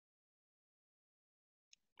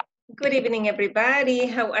Good evening, everybody.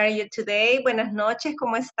 How are you today? Buenas noches,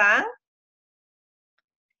 ¿cómo están?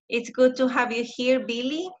 It's good to have you here,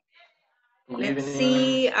 Billy. Let's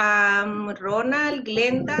see, Ronald,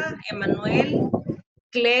 Glenda, Emmanuel,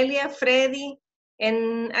 Clelia, Freddy,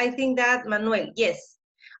 and I think that Manuel, yes.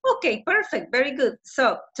 Okay, perfect, very good.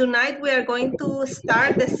 So tonight we are going to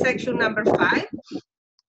start the section number 5.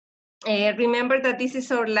 Remember that this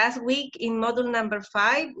is our last week in module number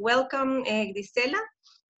 5. Welcome, Grisela.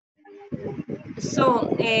 So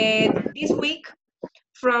this week,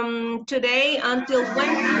 from today until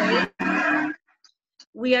Wednesday,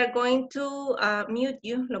 we are going to mute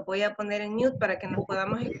you. Lo voy a poner en mute para que nos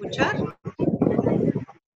podamos escuchar.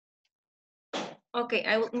 Okay,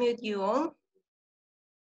 I will mute you all.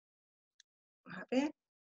 A ver.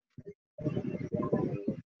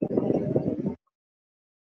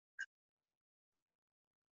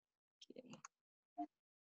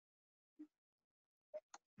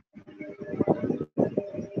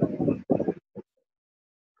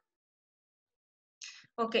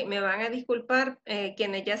 Ok, me van a disculpar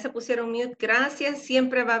quienes ya se pusieron mute. Gracias.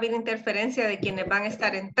 Siempre va a haber interferencia de quienes van a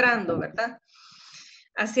estar entrando, ¿verdad?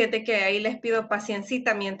 Así es de que ahí les pido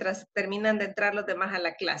paciencita mientras terminan de entrar los demás a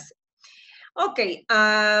la clase. Ok,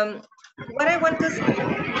 what I want to say is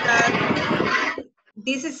that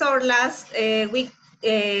this is our last week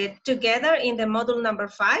together in the module number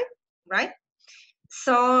 5, right?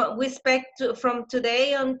 So we expect from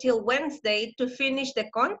today until Wednesday to finish the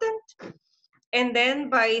content. And then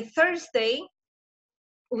by Thursday,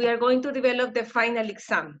 we are going to develop the final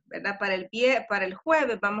exam, ¿verdad? Para el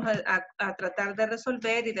jueves vamos a tratar de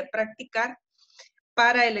resolver y de practicar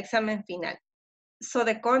para el examen final. So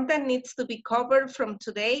the content needs to be covered from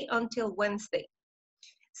today until Wednesday.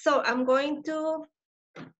 So I'm going to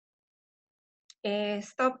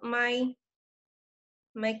stop my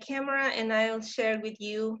camera and I'll share with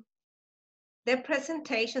you the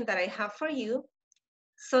presentation that I have for you.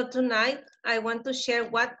 So tonight, I want to share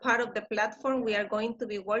what part of the platform we are going to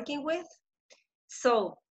be working with.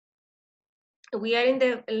 So we are in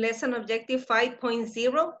the lesson objective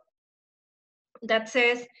 5.0 that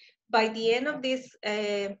says by the end of this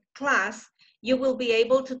class, you will be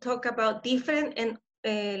able to talk about different and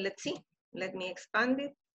let's see, let me expand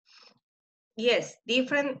it. Yes,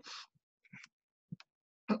 different,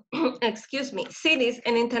 excuse me, cities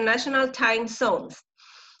and international time zones.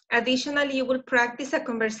 Additionally, you will practice a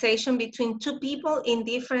conversation between two people in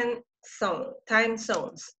different time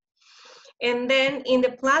zones. And then in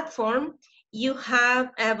the platform, you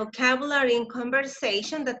have a vocabulary in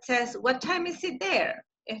conversation that says, what time is it there?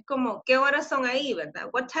 Es como, ¿qué horas son ahí, verdad?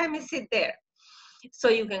 What time is it there? So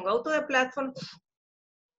you can go to the platform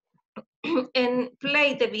and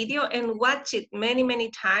play the video and watch it many, many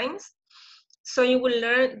times. So you will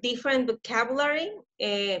learn different vocabulary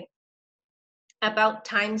about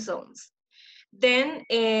time zones. Then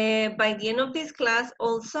by the end of this class,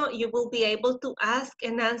 also, you will be able to ask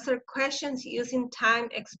and answer questions using time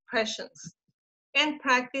expressions and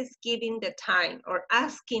practice giving the time or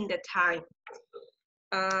asking the time.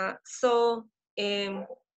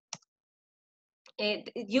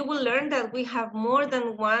 You will learn that we have more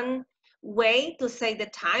than one way to say the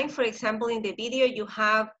time. For example, in the video, you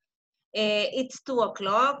have it's 2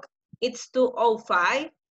 o'clock, it's 2:05,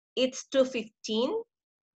 it's 2:15,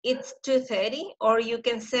 it's 2:30, or you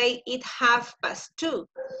can say it's 2:30,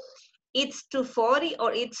 it's 2:40,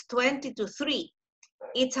 or it's 20 to 3,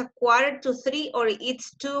 it's 2:45, or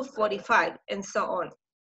it's 2:45, and so on.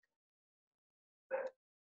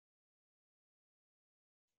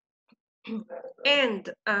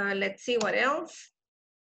 And let's see what else.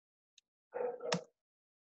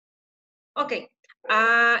 Okay,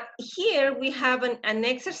 here we have an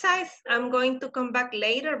exercise. I'm going to come back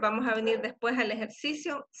later. Vamos a venir después al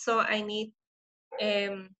ejercicio. So I need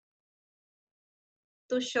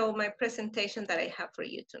to show my presentation that I have for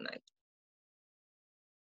you tonight.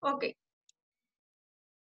 Okay.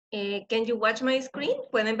 Can you watch my screen?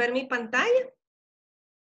 ¿Pueden ver mi pantalla?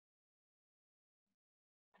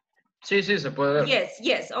 Sí, sí, se puede ver. Yes,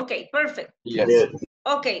 yes, okay, perfect. Yes.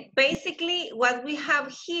 Okay, basically what we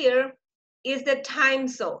have here is the time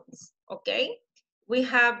zones, okay? We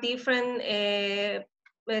have different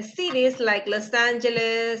cities like Los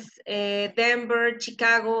Angeles, Denver,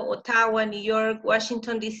 Chicago, Ottawa, New York,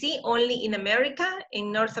 Washington, D.C., only in America,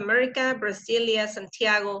 in North America, Brasilia,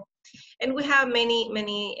 Santiago, and we have many,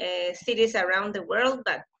 many cities around the world,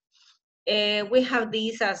 but we have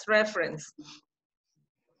these as reference.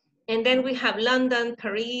 And then we have London,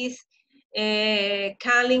 Paris,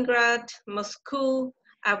 Kaliningrad, Moscow,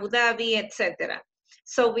 Abu Dhabi, etc.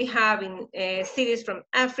 So we have in cities from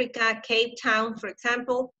Africa, Cape Town, for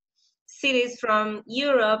example, cities from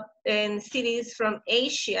Europe and cities from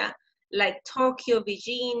Asia, like Tokyo,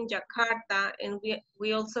 Beijing, Jakarta, and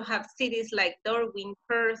we also have cities like Darwin,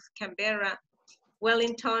 Perth, Canberra,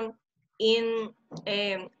 Wellington in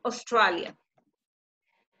Australia.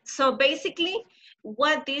 So basically,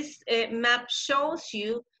 what this map shows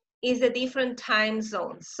you is the different time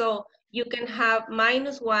zones. So you can have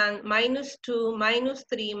 -1, -2,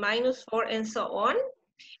 -3, -4, and so on.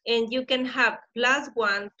 And you can have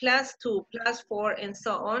 +1, +2, +4, and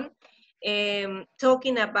so on,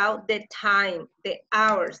 talking about the time, the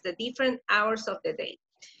hours, the different hours of the day.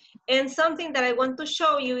 And something that I want to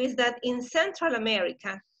show you is that in Central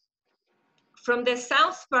America, from the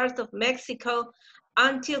south part of Mexico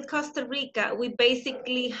until Costa Rica, we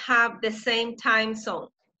basically have the same time zone.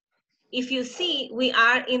 If you see, we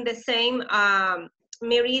are in the same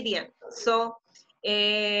meridian. So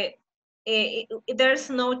there's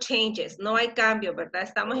no changes, no hay cambio, ¿verdad?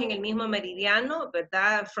 Estamos en el mismo meridiano,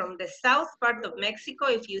 ¿verdad? From the south part of Mexico,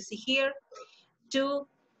 if you see here, to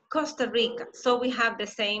Costa Rica. So we have the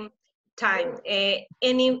same time.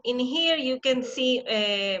 And in here, you can see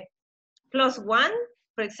 +1,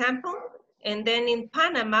 for example, and then in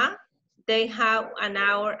Panama, they have an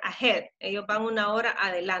hour ahead. Ellos van una hora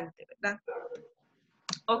adelante, ¿verdad?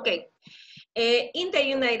 Okay. In the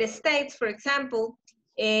United States, for example,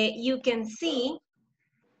 you can see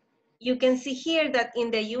here that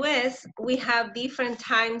in the US, we have different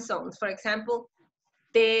time zones. For example,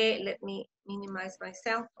 let me minimize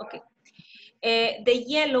myself. Okay. The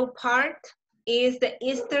yellow part is the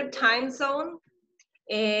Eastern time zone.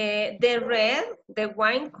 The red, the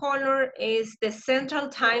wine color, is the Central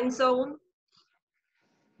time zone.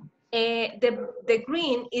 The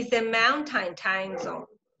green is the Mountain time zone.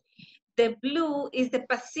 The blue is the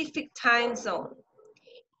Pacific time zone.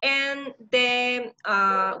 And then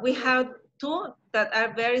we have two that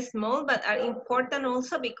are very small, but are important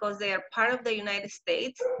also because they are part of the United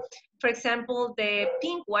States. For example, the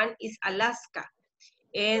pink one is Alaska.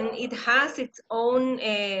 And it has its own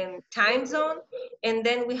time zone. And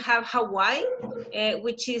then we have Hawaii,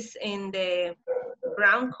 which is in the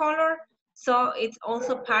brown color. So it's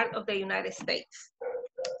also part of the United States.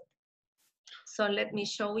 So let me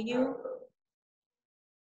show you.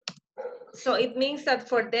 So it means that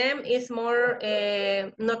for them it's more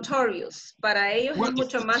notorious. Para ellos es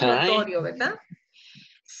mucho más notorio, ¿verdad?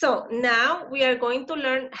 So now we are going to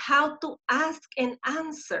learn how to ask and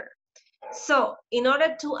answer. So in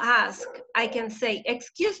order to ask, I can say,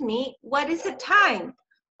 excuse me, what is the time?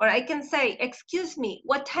 Or I can say, excuse me,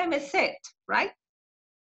 what time is it, right?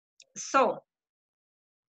 So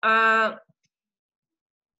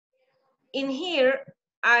in here,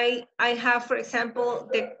 I have, for example,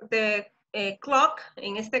 the clock.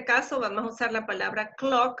 En este caso, vamos a usar la palabra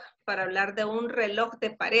clock para hablar de un reloj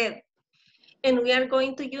de pared. And we are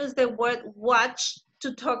going to use the word watch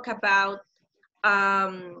to talk about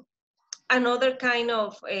another kind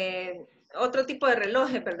of, otro tipo de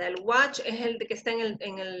reloj, ¿verdad? El watch es el de que está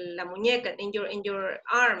en la muñeca, in your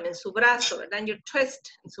arm, en su brazo, ¿verdad? En your twist,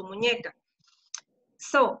 en su muñeca.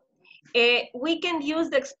 So, we can use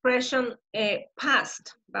the expression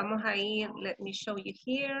past. Vamos a ir, let me show you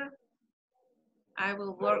here. I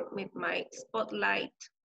will work with my spotlight.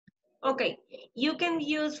 Okay, you can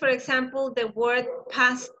use, for example, the word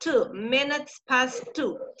past 2, minutes past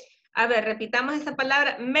 2. A ver, repitamos esta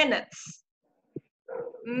palabra, minutes.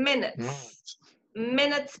 Minutes.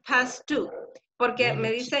 Minutes past 2. Porque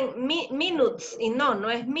me dicen minutes y no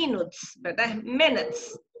es minutes, ¿verdad? Es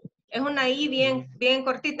minutes. Es una I bien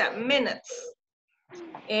cortita, minutes.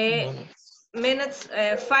 Minutes,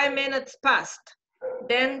 5 minutes past.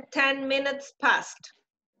 Then 10 minutes past.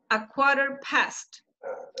 A quarter past.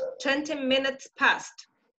 20 minutes past.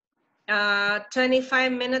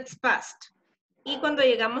 25 minutes past. Y cuando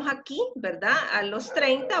llegamos aquí, ¿verdad? A los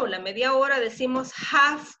 30 o la media hora decimos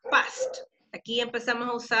half past. Aquí empezamos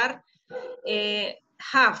a usar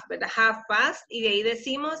half, ¿verdad? Half past. Y de ahí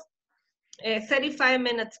decimos 35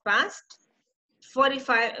 minutes past,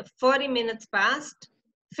 40 minutes past,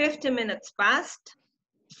 50 minutes past,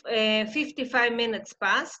 55 minutes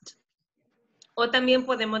past. O también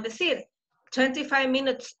podemos decir 25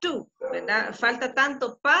 minutes to, ¿verdad? Falta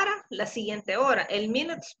tanto para la siguiente hora. El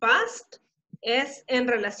minutes past es en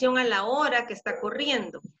relación a la hora que está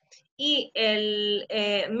corriendo. Y el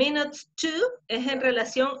minutes to es en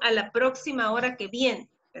relación a la próxima hora que viene,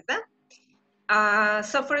 ¿verdad?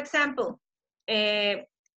 So, for example, 20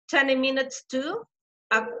 minutes to,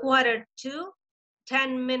 a quarter to,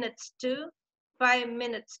 10 minutes to, 5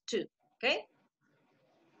 minutes to, okay?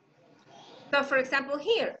 So, for example,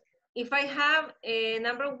 here, if I have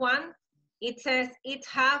number 1, It says it's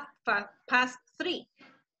half past 3.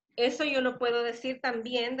 Eso yo lo puedo decir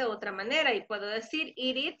también de otra manera y puedo decir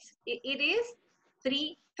it is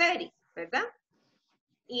 3:30, ¿verdad?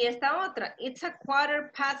 Y esta otra, it's a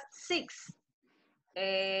 6:15.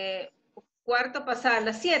 Cuarto pasada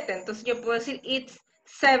las 7. Entonces yo puedo decir it's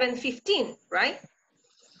 7:15, right?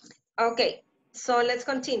 Okay, so let's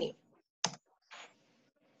continue.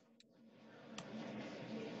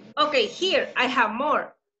 Okay, here I have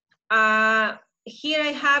more. Here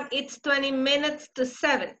I have it's 20 minutes to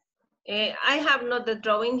 7. I have not the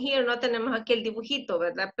drawing here, no tenemos aquí el dibujito,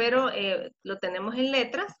 ¿verdad? Pero lo tenemos en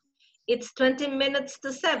letras. It's 20 minutes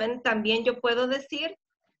to 7. También yo puedo decir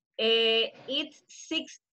it's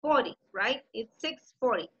 6:40, right? It's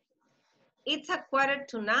 6:40. It's a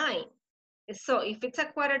 8:45. So if it's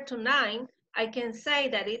a 8:45, I can say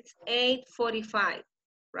that it's 8:45,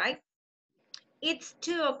 right? It's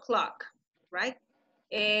 2 o'clock, right?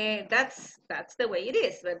 That's the way it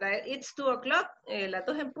is, ¿verdad? It's 2 o'clock, las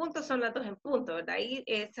 2 en punto son las 2 en punto, ¿verdad? Y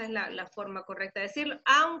esa es la forma correcta de decirlo,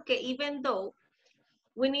 aunque even though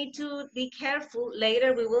we need to be careful,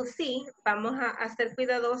 later we will see, vamos a ser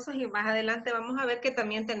cuidadosos y más adelante vamos a ver que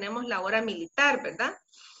también tenemos la hora militar, ¿verdad?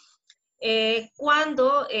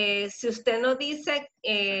 Cuando, si usted no dice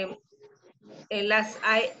las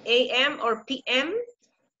AM o PM,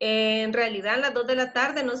 en realidad las 2 de la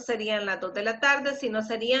tarde no serían las 2 de la tarde, sino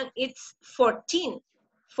serían it's 14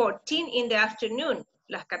 in the afternoon,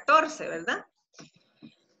 las 14, ¿verdad?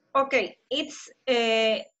 Ok, it's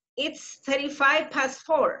 35 past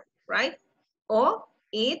 4, right? O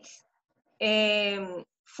it's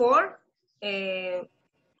 4,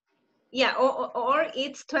 yeah, or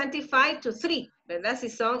it's 25 to 3, ¿verdad? Si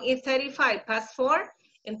son it's 35 past 4,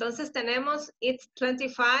 entonces tenemos it's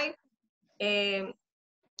 25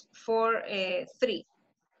 for 3.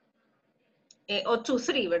 O to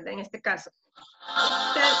 3, ¿verdad? En este caso.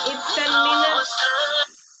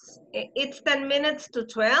 It's 10 minutes to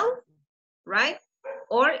 12, right?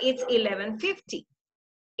 Or it's 11:50.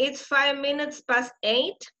 It's 5 minutes past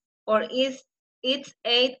 8, or it's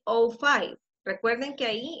 8:05. Recuerden que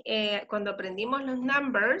ahí, cuando aprendimos los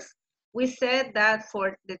numbers, we said that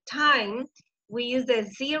for the time, we use the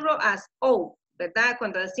 0 as O, ¿verdad?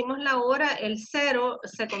 Cuando decimos la hora, el 0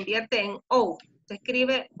 se convierte en O. Se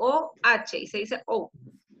escribe O-H y se dice O.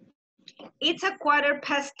 It's a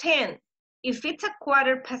 10:15. If it's a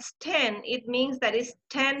 10:15, it means that it's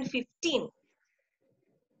 10:15.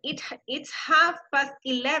 It's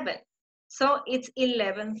 11:30. So it's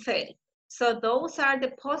 11:30. So those are the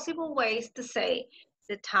possible ways to say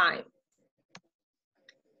the time.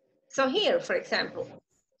 So here, for example,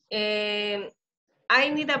 I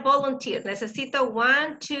need a volunteer. Necesito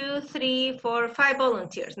 1, 2, 3, 4, 5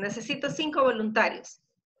 volunteers. Necesito 5 voluntarios.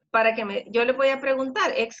 Para que yo le voy a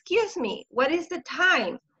preguntar, excuse me, what is the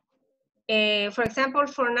time? For example,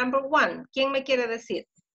 for number 1, ¿quién me quiere decir?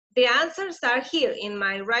 The answers are here in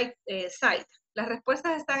my right side. Las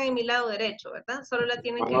respuestas están en mi lado derecho, ¿verdad? Solo la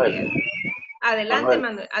tienen que leer. Adelante,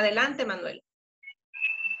 Manuel. Adelante, Manuel.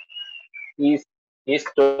 Is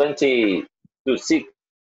 20 to 6.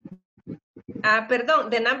 Perdón,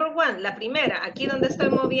 the number 1, la primera. Aquí donde estoy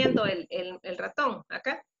moviendo el ratón.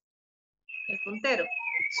 Acá. El puntero.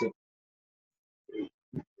 Sí.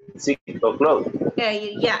 6 o'clock.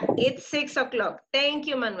 Yeah, it's 6 o'clock. Thank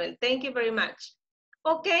you, Manuel. Thank you very much.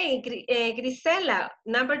 Okay, Grisela,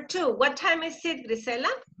 number 2. What time is it, Grisela?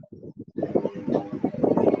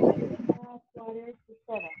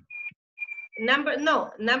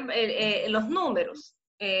 Los números.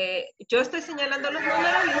 Yo estoy señalando los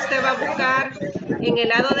números y usted va a buscar en el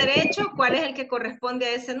lado derecho cuál es el que corresponde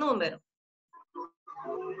a ese número.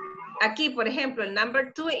 Aquí, por ejemplo, el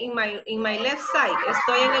number 2 in my left side.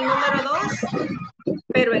 Estoy en el número 2,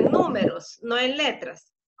 pero en números, no en letras.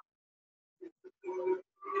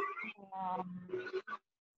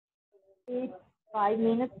 It's 5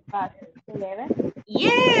 minutes past 11.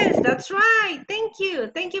 Yes, that's right. Thank you.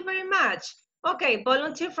 Thank you very much. Okay,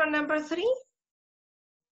 volunteer for number 3.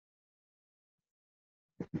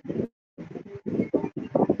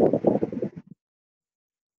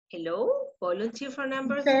 Hello, volunteer for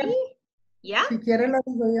number 3. ¿Ya? Si quiere lo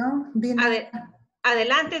digo yo, Dina.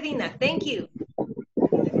 Adelante, Dina. Thank you.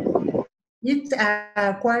 It's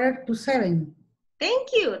 6:45.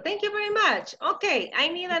 Thank you. Thank you very much. Okay, I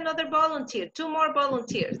need another volunteer. 2 more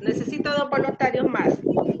volunteers. Necesito 2 voluntarios más.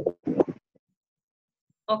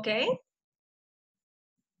 Okay.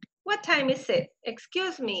 What time is it?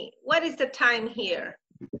 Excuse me. What is the time here?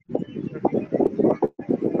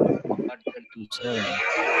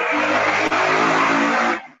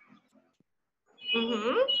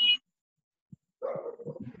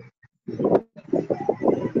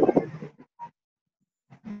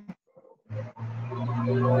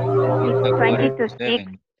 It's 20 to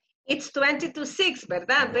 6. It's 20 to 6,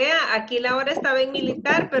 ¿verdad? Vea, aquí la hora estaba en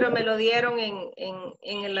militar, pero me lo dieron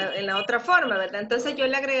en la otra forma, ¿verdad? Entonces yo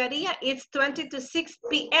le agregaría it's 20 to 6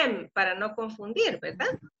 p.m. para no confundir,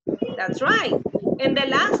 ¿verdad? That's right. And the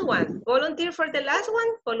last one, volunteer for the last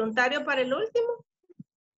one, voluntario para el último.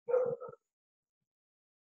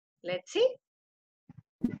 Let's see.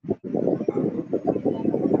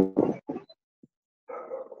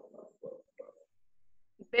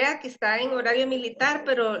 Vea que está en horario militar,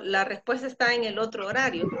 pero la respuesta está en el otro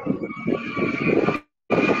horario.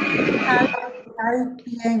 9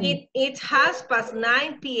 p.m. It's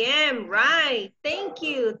 9:30 p.m. Right. Thank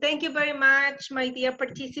you. Thank you very much, my dear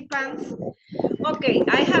participants. Okay,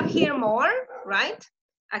 I have here more, right?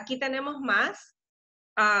 Aquí tenemos más.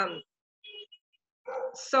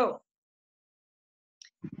 So,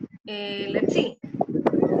 let's see.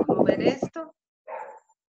 Vamos a ver esto.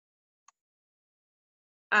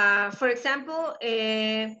 For example,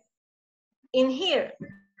 in here,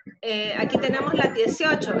 aquí tenemos las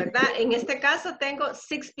 18, ¿verdad? En este caso tengo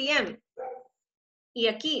 6 p.m. Y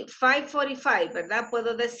aquí 5:45, ¿verdad?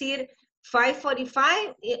 Puedo decir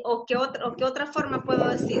 5:45 o qué otra forma puedo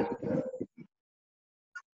decir.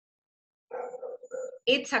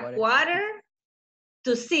 It's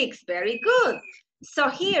 5:45. Very good. So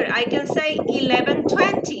here I can say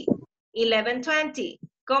 11:20. 11:20.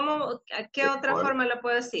 ¿Qué otra forma lo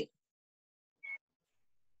puedo decir?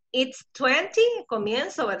 It's 20,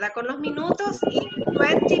 comienzo, ¿verdad? Con los minutos. Y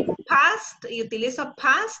 20 past, y utilizo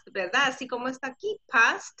past, ¿verdad? Así como está aquí,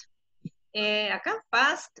 past. Acá,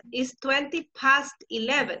 past is 20 past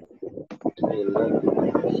 11.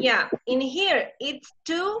 Yeah, in here, it's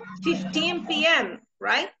 2:15 p.m.,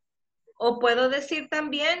 right? O puedo decir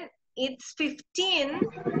también, it's 15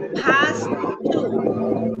 past 2.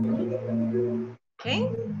 Okay.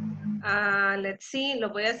 Let's see, lo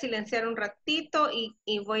voy a silenciar un ratito y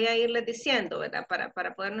voy a irles diciendo, ¿verdad?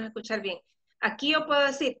 Para podernos escuchar bien. Aquí yo puedo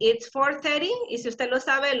decir, it's 4:30, y si usted lo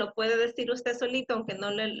sabe, lo puede decir usted solito, aunque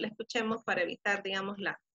no le escuchemos para evitar, digamos,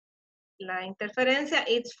 la interferencia.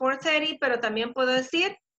 It's 4:30, pero también puedo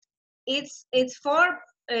decir, it's 4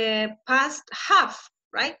 past half,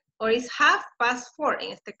 right? Or it's 4:30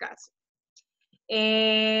 en este caso.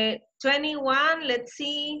 21, let's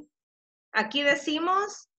see. Aquí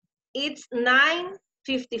decimos, it's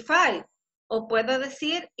 9:55. O puedo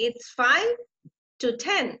decir, it's 5 to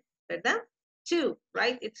 10, ¿verdad? 2,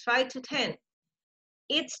 right? It's 5 to 10.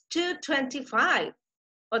 It's 2:25.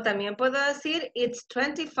 O también puedo decir, it's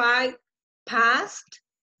 25 past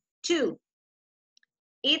 2.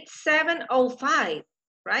 It's 7:05,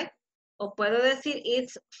 right? O puedo decir,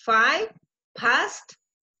 it's 5 past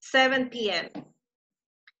 7 p.m.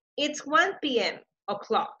 It's 1 p.m.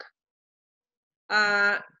 o'clock.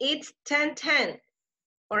 It's 10:10.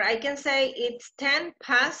 Or I can say it's 10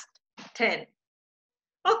 past 10.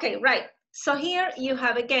 Okay, right. So here you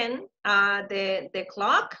have again the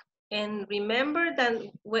clock. And remember that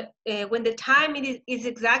when the time is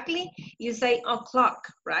exactly, you say o'clock,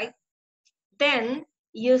 right? Then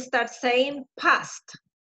you start saying past,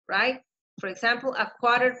 right? For example,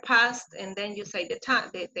 1/4 past, and then you say the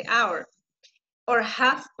time, the hour. Or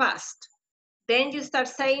 1/2 past. Then you start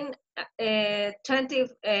saying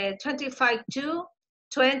 25 to,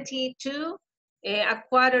 22,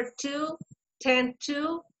 1/4 to, 10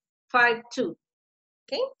 to, 5 to.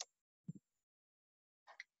 Okay?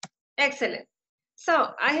 Excellent.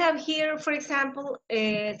 So I have here, for example,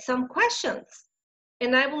 some questions.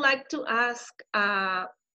 And I would like to ask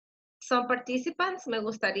some participants. Me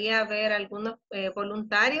gustaría ver algunos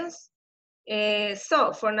voluntarios.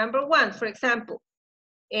 So for number 1, for example,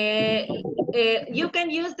 you can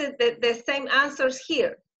use the same answers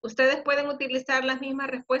here. Ustedes pueden utilizar las mismas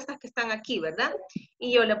respuestas que están aquí, ¿verdad?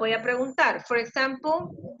 Y yo les voy a preguntar. For example,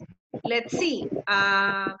 let's see.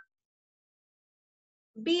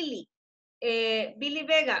 Billy. Billy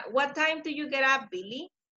Vega, what time do you get up,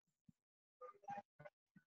 Billy?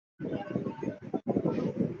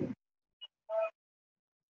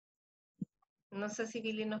 No sé si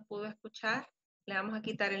Billy nos pudo escuchar. Le vamos a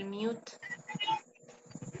quitar el mute.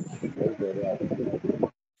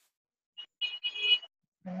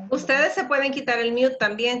 Ustedes se pueden quitar el mute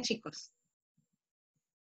también, chicos.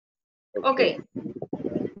 Ok.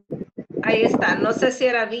 Ahí está. No sé si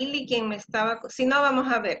era Billy quien me estaba... Si no,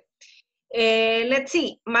 vamos a ver. Let's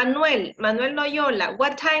see. Manuel Noyola,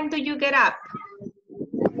 what time do you get up?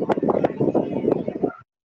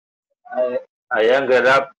 I am get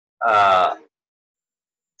up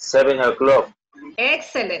 7 o'clock.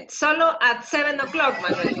 Excellent. Solo at 7 o'clock,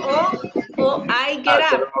 Manuel. O I get At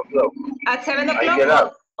 7 up. o'clock. At 7 I get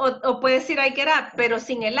o'clock. up. O puede decir I get up, pero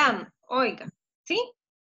sin el am. Oiga, ¿sí?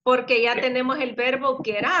 Porque ya tenemos el verbo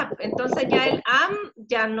get up. Entonces ya el am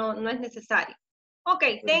ya no es necesario. Ok,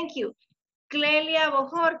 thank you. Clelia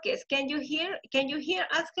Bojorquez, can you hear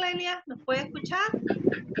us, Clelia? ¿Nos puede escuchar?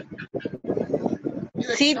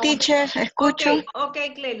 Sí, teacher, escucho.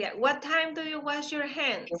 Okay, Clelia. What time do you wash your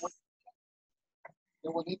hands?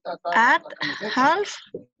 At half.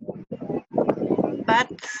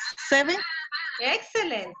 At 7.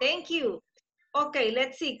 Excellent, thank you. Okay,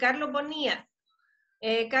 let's see. Carlos Bonilla.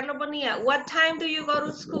 Carlos Bonilla, what time do you go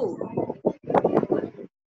to school?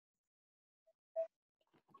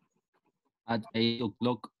 At 8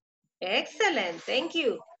 o'clock. Excellent, thank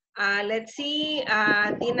you. Let's see,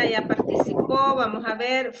 Tina ya participó. Vamos a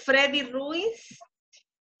ver, Freddy Ruiz.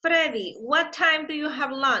 Freddy, what time do you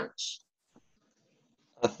have lunch?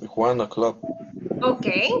 At 1 o'clock.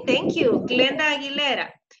 Okay, thank you. Glenda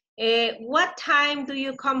Aguilera, what time do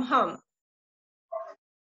you come home?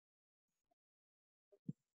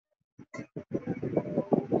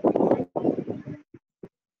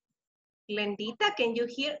 Glendita, can you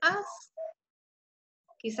hear us?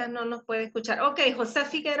 Quizás no nos puede escuchar. Okay, José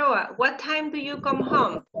Figueroa, what time do you come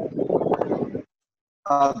home?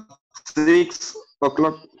 At 6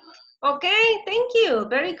 o'clock. Okay, thank you.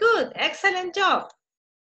 Very good. Excellent job.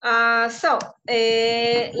 Let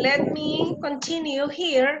me continue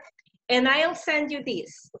here and I'll send you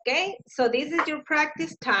this, okay? So this is your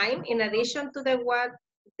practice time in addition to the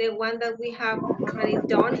one that we have already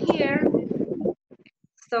done here.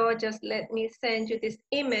 So just let me send you this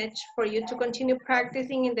image for you to continue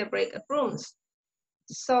practicing in the breakout rooms.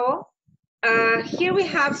 So here we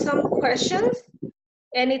have some questions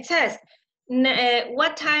and it says,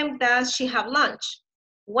 what time does she have lunch?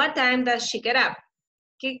 What time does she get up?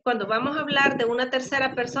 Que cuando vamos a hablar de una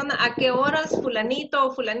tercera persona, ¿a qué horas fulanito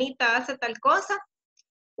o fulanita hace tal cosa?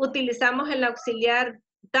 Utilizamos el auxiliar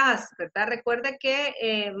does, ¿verdad? Recuerda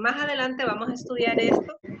que más adelante vamos a estudiar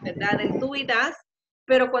esto, ¿verdad? Del do y does,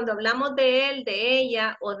 pero cuando hablamos de él, de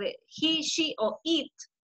ella, o de he, she o it,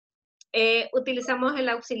 utilizamos el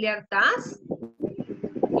auxiliar does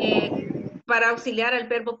para auxiliar al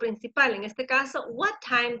verbo principal. En este caso, what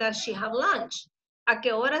time does she have lunch? ¿A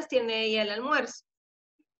qué horas tiene ella el almuerzo?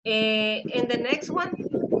 And the next one,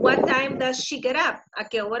 what time does she get up? ¿A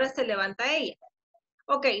qué hora se levanta ella?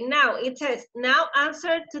 Okay, now it says, now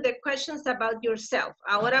answer to the questions about yourself.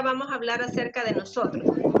 Ahora vamos a hablar acerca de nosotros.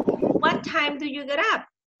 What time do you get up?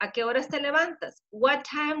 ¿A qué horas te levantas? What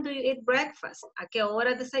time do you eat breakfast? ¿A qué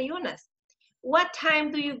hora desayunas? What time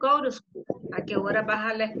do you go to school? ¿A qué hora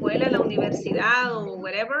vas a la escuela, a la universidad o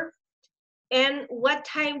whatever? And what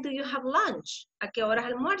time do you have lunch? ¿A qué horas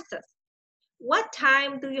almuerzas? What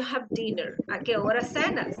time do you have dinner? ¿A qué horas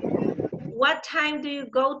cenas? What time do you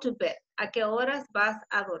go to bed? ¿A qué horas vas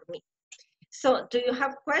a dormir? So, do you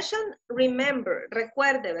have questions? Remember,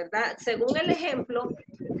 recuerde, ¿verdad? Según el ejemplo,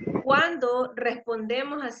 cuando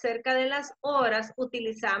respondemos acerca de las horas,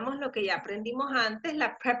 utilizamos lo que ya aprendimos antes,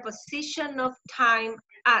 la preposition of time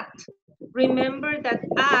at. Remember that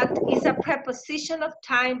at is a preposition of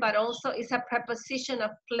time, but also is a preposition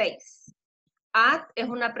of place. At es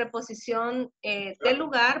una preposición de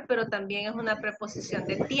lugar, pero también es una preposición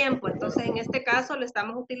de tiempo. Entonces, en este caso, lo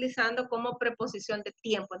estamos utilizando como preposición de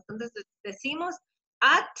tiempo. Entonces, decimos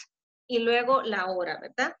at y luego la hora,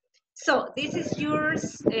 ¿verdad? So, this is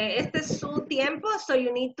yours. Este es su tiempo, so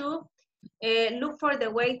you need to look for the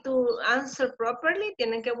way to answer properly.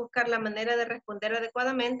 Tienen que buscar la manera de responder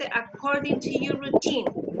adecuadamente according to your routine.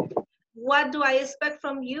 What do I expect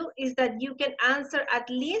from you is that you can answer at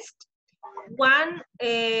least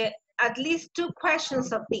at least 2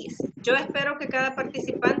 questions of these. Yo espero que cada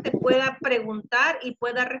participante pueda preguntar y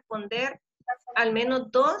pueda responder al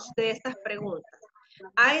menos 2 de estas preguntas.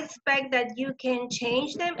 I expect that you can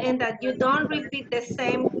change them and that you don't repeat the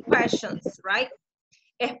same questions, right?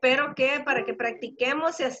 Espero que para que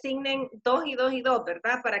practiquemos se asignen 2 y 2 y 2,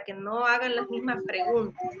 ¿verdad? Para que no hagan las mismas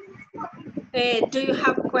preguntas. Do you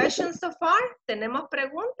have questions so far? ¿Tenemos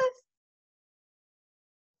preguntas?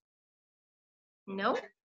 No?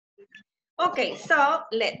 Okay, so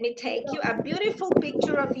let me take you a beautiful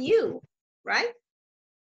picture of you, right?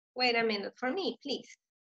 Wait a minute for me, please.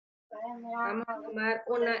 Vamos a tomar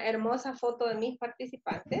una hermosa foto de mis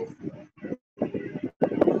participantes.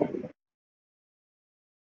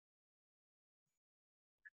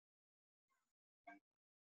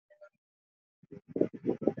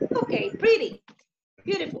 Okay, pretty,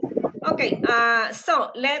 beautiful. Okay,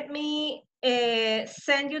 so let me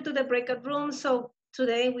send you to the breakout room. So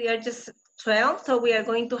today we are just 12, so we are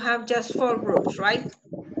going to have just 4 groups, right?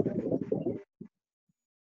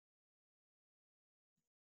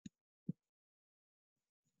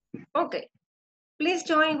 Okay. Please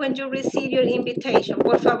join when you receive your invitation.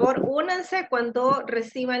 Por favor, únanse cuando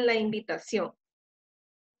reciban la invitación.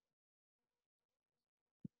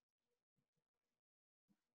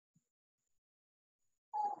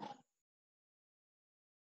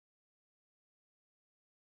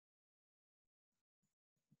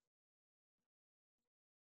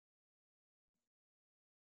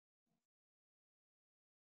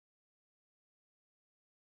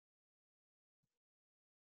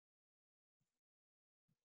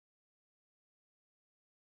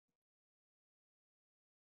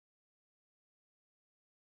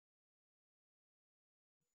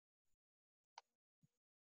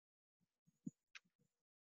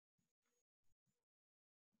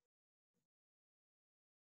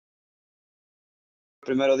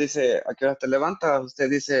 Primero dice, ¿a qué hora te levantas? Usted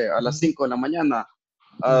dice a las 5 de la mañana.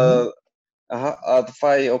 At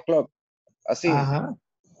 5 o'clock. Así. Ajá.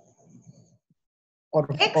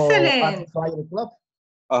 Excellent. At 5 o'clock.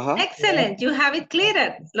 Ajá. Excellent. You have it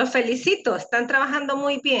cleared. Los felicito. Están trabajando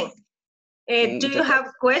muy bien. Do you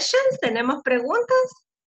have questions? ¿Tenemos preguntas?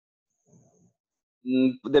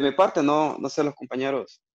 De mi parte, no sé los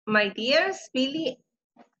compañeros. My dears, Billy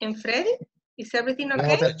and Freddy, is everything No,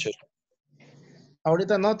 okay? teacher.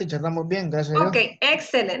 Ahorita no, teacher, estamos bien, gracias a Dios. Okay,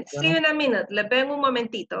 excellent. See you in a minute. Les veo en un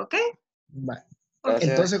momentito, ¿ok? Vale.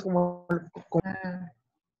 Gracias. Entonces, como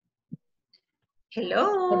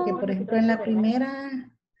Hello. Porque, por ejemplo, en la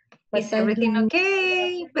primera... Is everything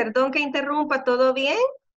okay? Perdón que interrumpa, ¿todo bien?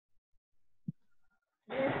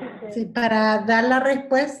 Sí, para dar la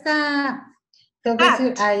respuesta, tengo que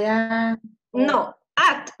decir allá... No,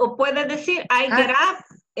 at, o puede decir I get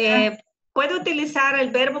up. Puede utilizar el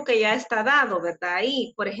verbo que ya está dado, ¿verdad?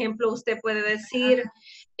 Ahí, por ejemplo, usted puede decir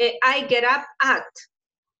I get up at.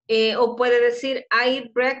 O puede decir I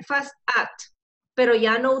eat breakfast at. Pero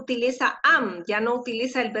ya no utiliza am, ya no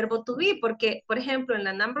utiliza el verbo to be, porque, por ejemplo, en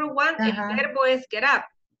la number 1 el verbo es get up.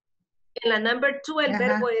 En la number 2 el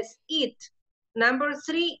verbo es eat. Number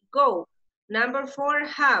 3, go. Number 4,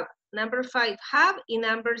 have. Number 5, have. Y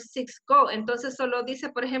number 6, go. Entonces solo dice,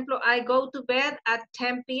 por ejemplo, I go to bed at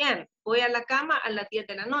 10 p.m. Voy a la cama a las 10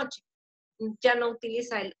 de la noche. Ya no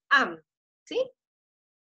utiliza el am, ¿sí?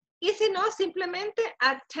 Y si no, simplemente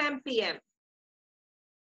at 10 p.m.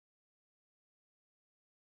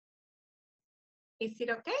 ¿Is it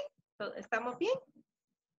okay? ¿Estamos bien?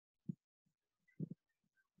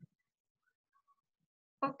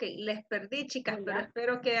 Ok, les perdí, chicas, pero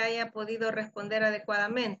espero que haya podido responder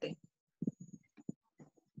adecuadamente.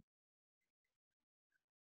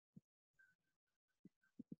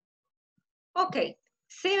 Ok,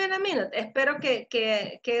 see you in a minute. Espero que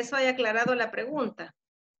eso haya aclarado la pregunta.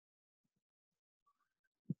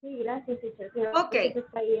 Sí, gracias, teacher. Ok. Se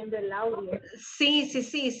está yendo el audio.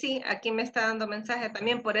 Sí. Aquí me está dando mensaje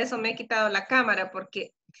también. Por eso me he quitado la cámara,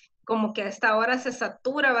 porque como que hasta ahora se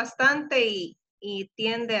satura bastante y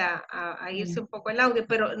tiende a irse un poco el audio.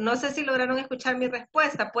 Pero no sé si lograron escuchar mi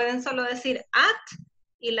respuesta. Pueden solo decir at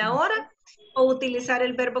y la hora o utilizar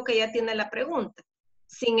el verbo que ya tiene la pregunta,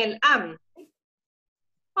 sin el am.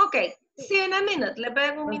 Ok, see you in a minute. Le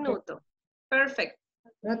veo en un minuto. Perfect.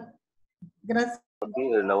 Gracias. Aquí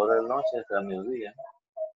de la hora de la noche hasta mediodía.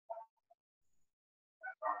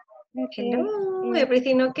 Hello,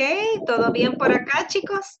 everything okay? ¿Todo bien por acá,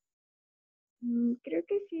 chicos? Creo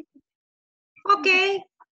que sí. Ok,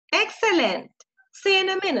 excellent. See you in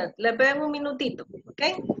a minute. Le veo en un minutito, ok?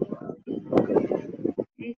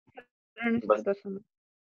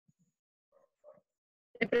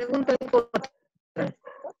 Le pregunto.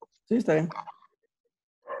 Sí, está bien.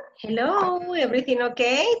 Hello, everything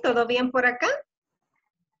okay? ¿Todo bien por acá?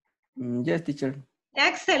 Yes, teacher.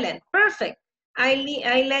 Excellent, perfect.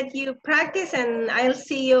 I let you practice and I'll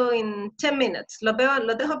see you in 10 minutes. Los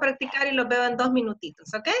dejo practicar y los veo en 2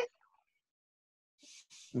 minutitos, ¿ok?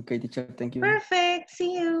 Okay, teacher, thank you. Perfect,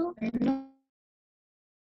 see you.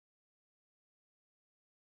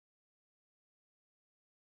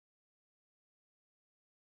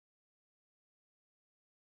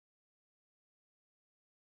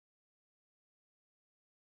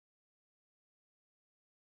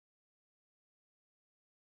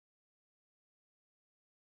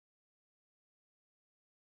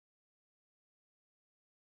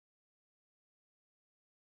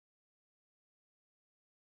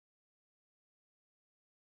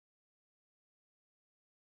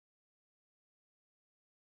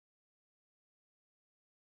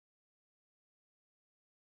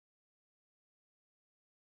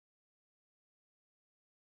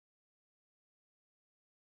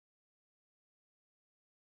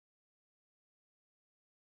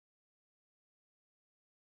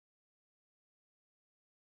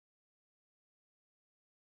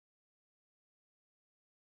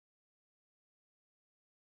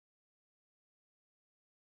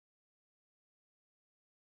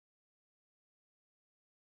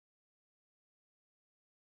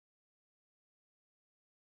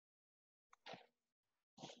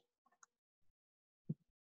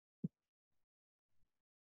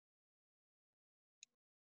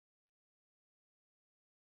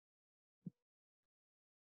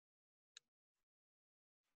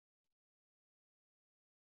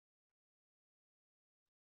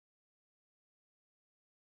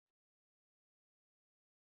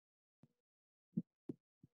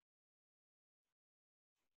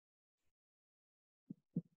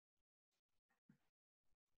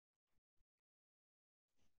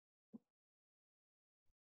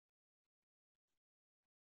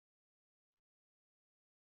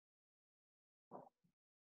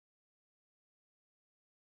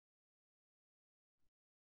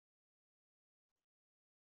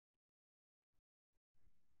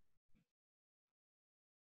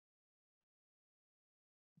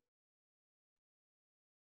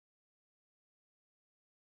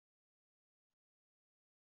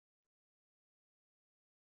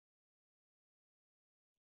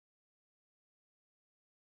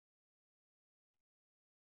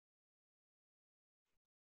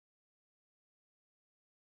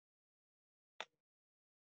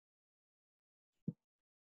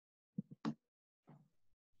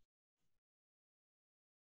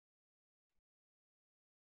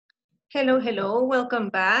 Hello, hello, welcome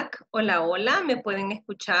back. Hola, hola, ¿me pueden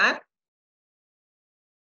escuchar?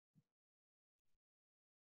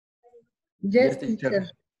 Yes,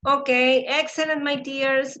 teacher. Okay, excellent, my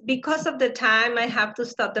dears. Because of the time, I have to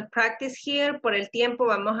stop the practice here. Por el tiempo,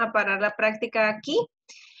 vamos a parar la práctica aquí.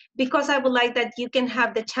 Because I would like that you can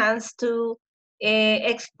have the chance to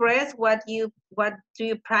express what do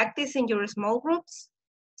you practice in your small groups.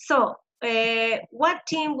 So, what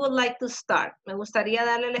team would like to start? Me gustaría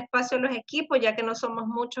darle el espacio a los equipos, ya que no somos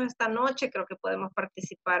muchos esta noche, creo que podemos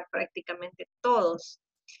participar prácticamente todos.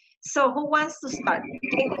 So, who wants to start?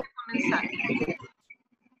 ¿Quién quiere comenzar?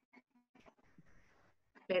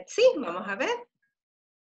 Let's see, vamos a ver.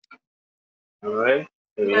 Manuel.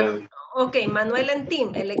 Ok, Manuel en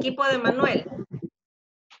team, el equipo de Manuel.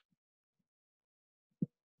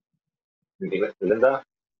 Linda.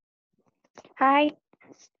 Hi.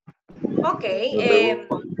 Ok,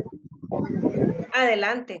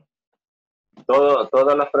 adelante.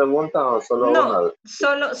 ¿Todas las preguntas o solo No, una?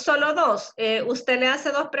 solo dos. Usted le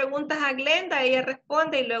hace dos preguntas a Glenda, ella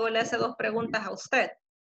responde y luego le hace dos preguntas a usted.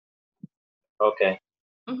 Ok.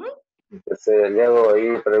 Entonces le hago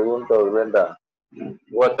ahí pregunto, Glenda.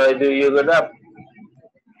 What time do you get up?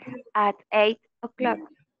 At 8 o'clock.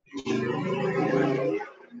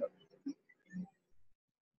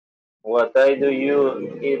 What time do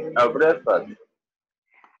you eat a breakfast?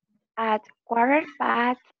 At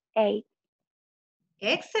 8:15.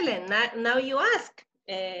 Excellent. Now you ask,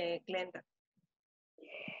 Glenda.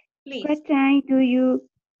 Please. What time do you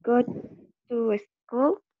go to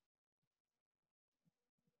school?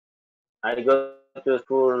 I go to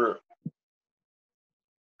school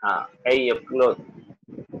at 8 o'clock.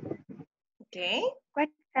 Okay. What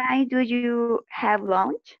time do you have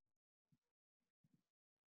lunch?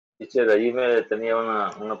 Teacher, allí me tenía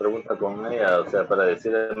una pregunta con ella, o sea, para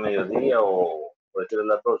decir el mediodía o decir a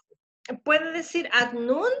las 12. Puede decir at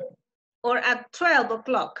noon or at 12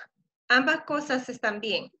 o'clock. Ambas cosas están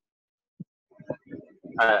bien.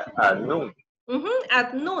 At noon.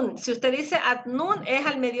 At noon. Si usted dice at noon es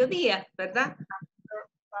al mediodía, ¿verdad?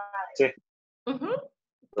 Sí.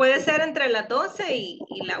 Puede ser entre las 12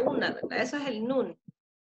 y la 1, ¿verdad? Eso es el noon.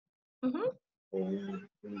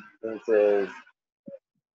 Entonces,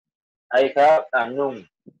 I have a noon.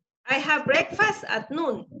 I have breakfast at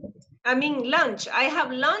noon. I mean lunch. I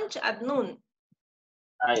have lunch at noon.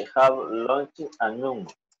 I have lunch at noon.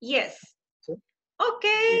 Yes.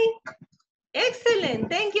 Okay. Excellent.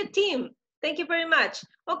 Thank you, team. Thank you very much.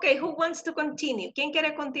 Okay, who wants to continue? ¿Quién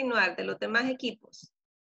quiere continuar de los demás equipos?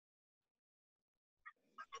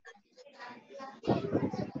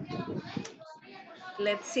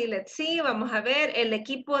 Let's see. Vamos a ver el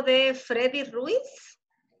equipo de Freddy Ruiz.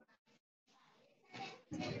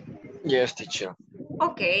 Yes, teacher.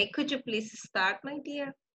 Okay, could you please start, my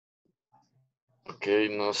dear? Ok,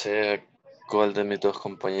 no sé cuál de mis dos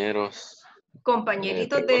compañeros.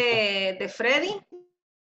 Compañerito de Freddy.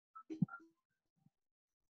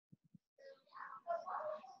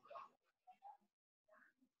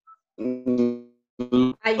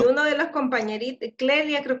 Hay uno de los compañeritos,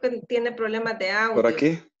 Clelia creo que tiene problemas de audio. ¿Por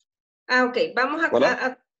aquí? Ah, ok, vamos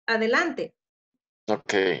adelante.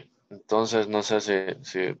 Ok, entonces no sé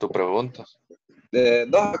si tú preguntas.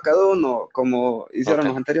 Dos a cada uno, como hicieron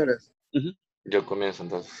los anteriores. Yo comienzo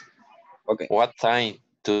entonces. Okay. What time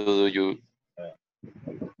do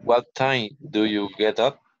you get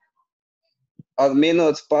up? At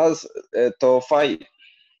minutes past to 5.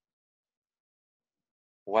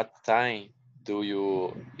 What time do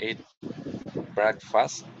you eat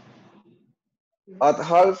breakfast? At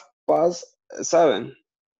 7:30.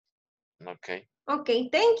 Okay. Okay,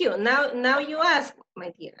 thank you. Now you ask,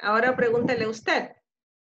 my dear. Ahora pregúntale usted.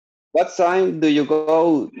 What time do you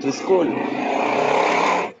go to school?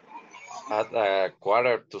 At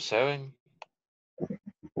 6:45.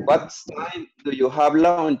 What time do you have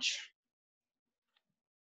lunch?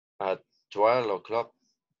 At 12 o'clock.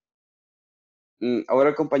 Ahora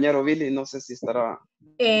el compañero Billy, no sé si estará.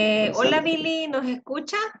 Hola Billy, ¿nos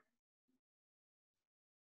escucha?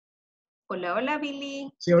 Hola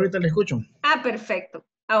Billy. Sí, ahorita le escucho. Ah, perfecto.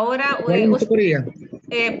 Ahora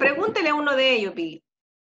pregúntele a uno de ellos, Billy.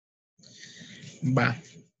 Va.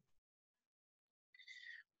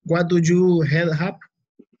 What do you have?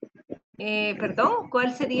 Perdón,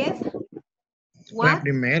 ¿cuál sería esa? La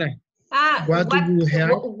primera. What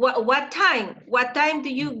time? What time do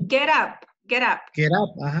you get up? Get up. Get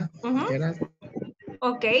up, ajá. Get up.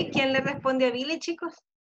 Ok, ¿quién le responde a Billy, chicos?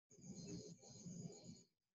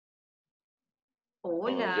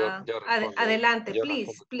 Hola. Yo Adelante, yo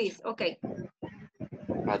please. Ok.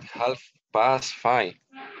 At 5:30.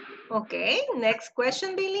 Ok, next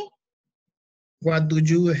question, Billy. What do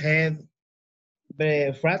you have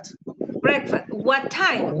breakfast? Breakfast. What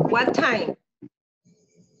time? What time?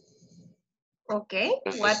 Okay.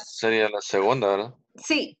 Esa What? sería la segunda, ¿verdad?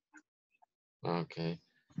 Sí. Okay.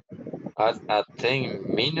 At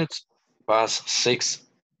 10 minutes past 6.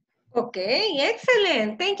 Okay,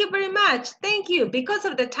 excellent. Thank you very much. Thank you. Because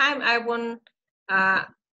of the time, I won't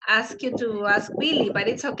ask you to ask Billy, but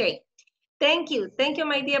it's okay. Thank you. Thank you,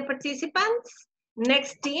 my dear participants.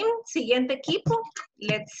 Next team, siguiente equipo.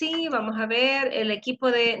 Let's see, vamos a ver el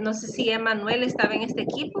equipo de, no sé si Emanuel estaba en este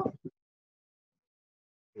equipo.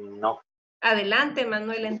 No. Adelante,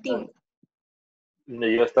 Manuel, en team.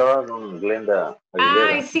 Yo estaba con Glenda Aguilera.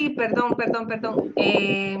 Ay, sí, perdón.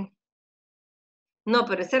 No,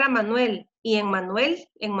 pero ese era Manuel. ¿Y en Manuel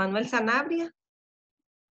Sanabria?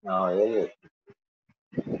 No, él.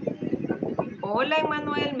 Hola,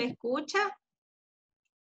 Emanuel, ¿me escucha?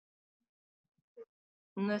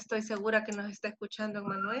 No estoy segura que nos está escuchando,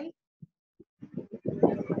 Emanuel.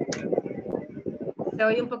 Se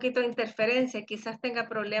oye un poquito de interferencia, quizás tenga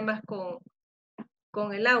problemas con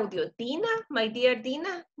el audio. Dina, my dear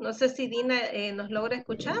Dina, no sé si Dina nos logra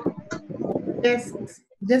escuchar. Yes,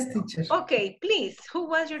 teacher. Okay, please, who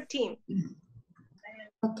was your team?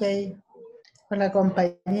 Okay, con la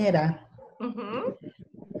compañera. Uh-huh.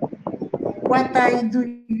 What time do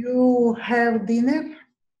you have dinner?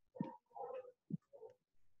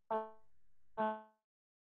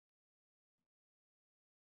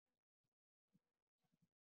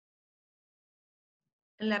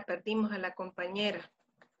 La perdimos a la compañera.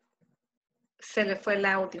 Se le fue el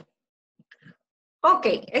audio. Ok,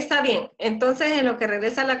 está bien. Entonces, en lo que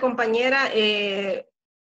regresa la compañera,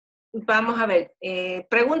 vamos a ver.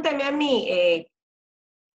 Pregúntame a mí,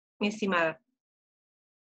 mi estimada.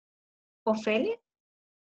 ¿Ofelia?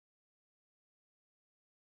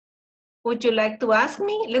 Would you like to ask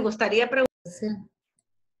me? ¿Le gustaría preguntar? Sí.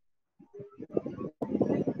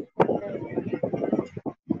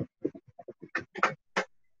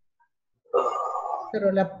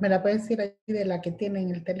 Pero me la puedes decir ahí de la que tiene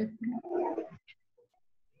en el teléfono.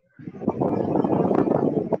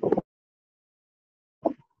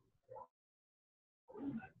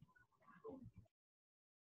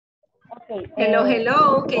 Okay. Hello,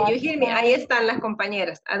 hello, can you hear me? Ahí están las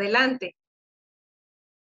compañeras. Adelante.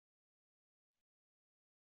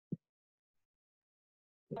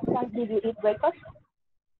 What time did you eat breakfast?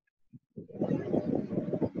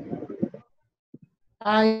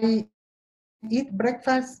 I eat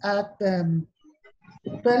breakfast at 12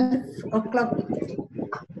 o'clock.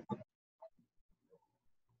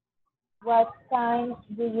 What time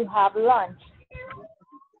do you have lunch?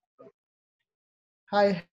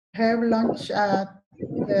 I have lunch at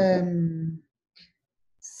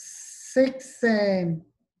 6:30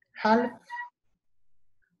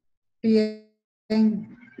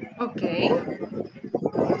 p.m. Okay.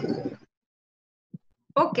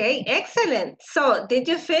 Okay, excellent. So, did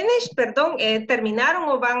you finish? Perdón, ¿terminaron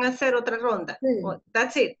o van a hacer otra ronda? Sí. Oh,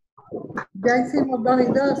 that's it. Ya hicimos 2 y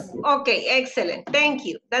 2. Okay, excellent. Thank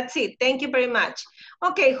you. That's it. Thank you very much.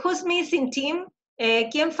 Okay, who's missing team?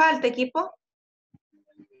 ¿Quién falta, equipo?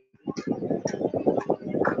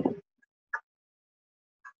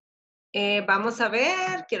 Vamos a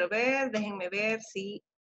ver, quiero ver, déjenme ver si...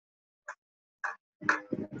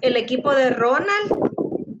 El equipo de Ronald.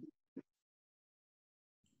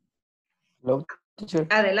 Hello, teacher.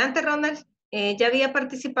 Adelante, Ronald. ¿Ya había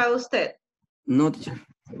participado usted? No, teacher.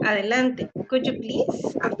 Adelante. Could you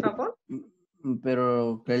please, por favor?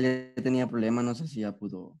 Pero Clelia tenía problemas, no sé si ya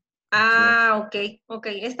pudo. Ah, ok,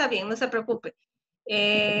 está bien, no se preocupe.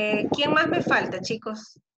 ¿Quién más me falta,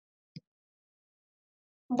 chicos?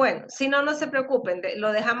 Bueno, si no, no se preocupen,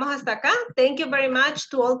 lo dejamos hasta acá. Thank you very much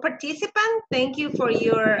to all participants. Thank you for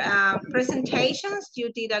your presentations.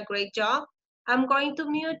 You did a great job. I'm going to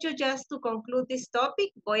mute you just to conclude this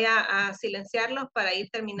topic. Voy a silenciarlos para ir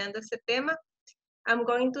terminando este tema. I'm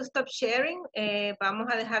going to stop sharing. Vamos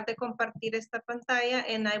a dejar de compartir esta pantalla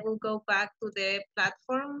and I will go back to the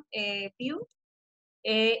platform view.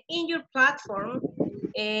 In your platform,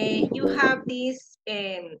 you have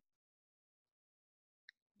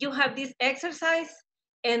this exercise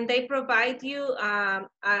and they provide you a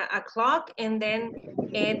clock and then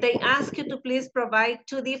they ask you to please provide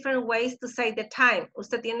 2 different ways to say the time.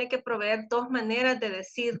 Usted tiene que proveer 2 maneras de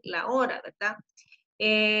decir la hora, ¿verdad?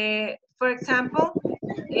 For example,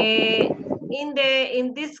 in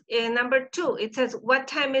this number 2, it says, what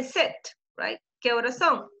time is it, right? ¿Qué horas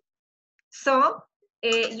son? So,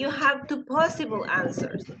 you have 2 possible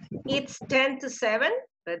answers. It's 10 to 7,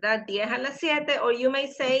 ¿verdad? 10 a las 7, or you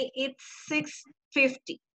may say it's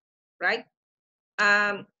 6:50, right?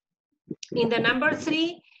 In the number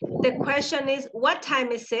 3, the question is, what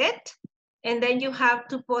time is it? And then you have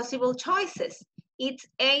two possible choices. It's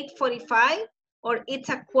 8:45 or it's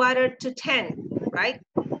 9:45, right?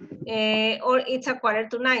 Or it's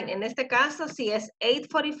 8:45. En este caso, si es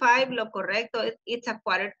 8:45, lo correcto es it's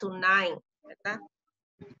 8:45, ¿verdad?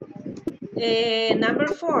 Number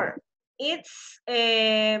 4, it's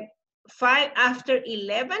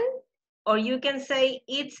 11:05, or you can say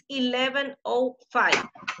it's 11:05.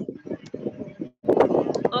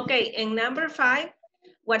 Okay, and number 5,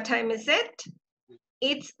 what time is it?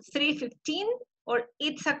 It's 3:15 or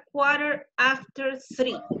it's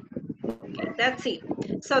 3:15. Okay, that's it.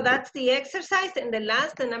 So that's the exercise. And the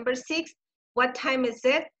last, the number 6, what time is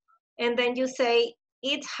it? And then you say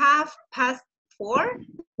it's 4:30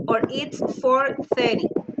 or it's 4:30.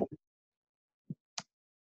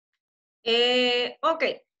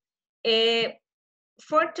 Okay.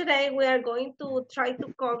 For today, we are going to try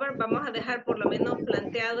to cover, vamos a dejar por lo menos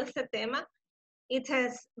planteado este tema. It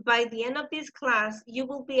says, by the end of this class, you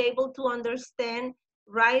will be able to understand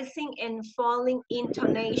rising and falling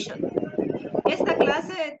intonation. Esta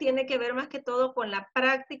clase tiene que ver más que todo con la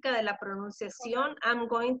práctica de la pronunciación. I'm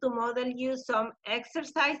going to model you some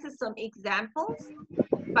exercises, some examples.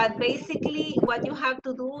 But basically, what you have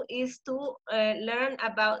to do is to learn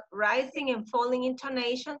about rising and falling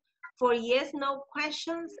intonation for yes, no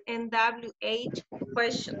questions and WH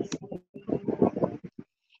questions.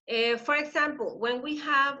 For example, when we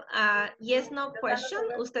have a yes, no question,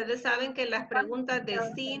 ustedes saben que las preguntas de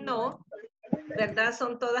sí, no, ¿verdad?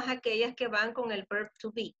 Son todas aquellas que van con el verb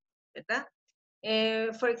to be, ¿verdad?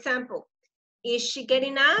 For example, is she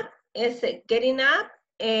getting up? Ese getting up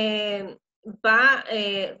va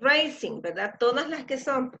rising, ¿verdad? Todas las que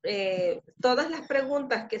son, todas las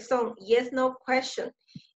preguntas que son yes, no question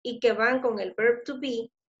y que van con el verb to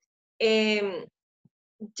be,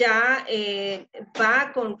 ya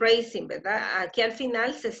va con rising, ¿verdad? Aquí al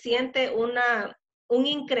final se siente un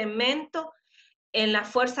incremento en la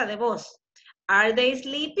fuerza de voz. Are they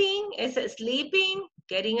sleeping? Es sleeping,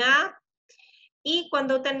 getting up. Y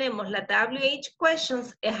cuando tenemos la WH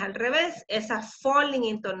questions es al revés, es a falling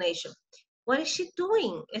intonation. What is she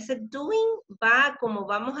doing? Ese doing va como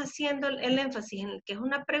vamos haciendo el énfasis en el que es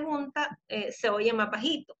una pregunta, se oye más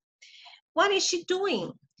bajito. What is she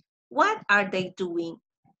doing? What are they doing?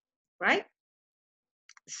 Right?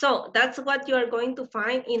 So that's what you are going to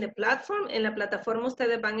find in the platform. En la plataforma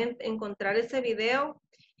ustedes van a encontrar ese video.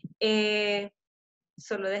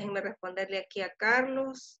 Solo déjenme responderle aquí a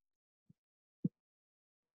Carlos.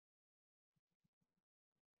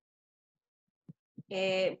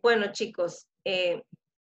 Bueno, chicos,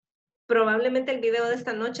 probablemente el video de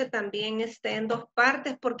esta noche también esté en 2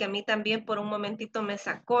 partes porque a mí también por un momentito me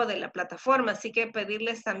sacó de la plataforma, así que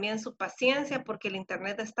pedirles también su paciencia porque el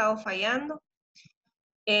internet ha estado fallando.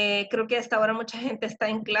 Creo que hasta ahora mucha gente está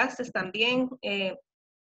en clases también,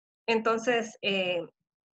 entonces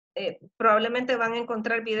probablemente van a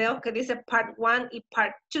encontrar videos que dice Part 1 y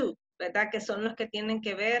Part 2, ¿verdad? Que son los que tienen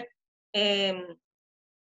que ver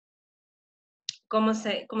 ¿cómo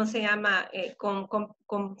se llama?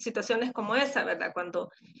 Con situaciones como esa, ¿verdad?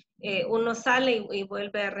 Cuando uno sale y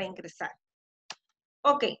vuelve a reingresar.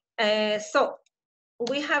 Ok, so,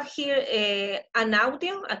 we have here an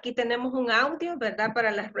audio. Aquí tenemos un audio, ¿verdad?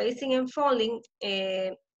 Para las rising and falling.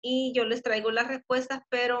 Y yo les traigo las respuestas,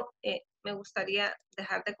 pero me gustaría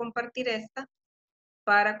dejar de compartir esta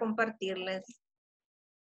para compartirles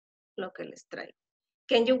lo que les traigo.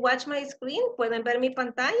 Can you watch my screen? ¿Pueden ver mi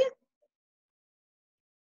pantalla?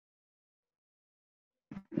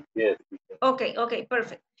 Yes. Ok,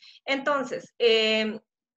 perfecto. Entonces,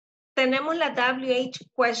 tenemos la WH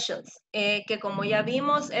questions, que como ya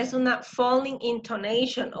vimos es una falling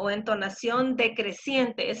intonation o entonación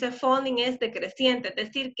decreciente. Ese falling es decreciente, es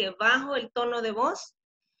decir, que bajo el tono de voz.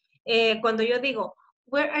 Cuando yo digo,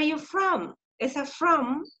 where are you from? Ese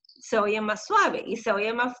from se oye más suave y se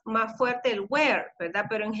oye más fuerte el where, ¿verdad?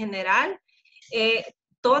 Pero en general,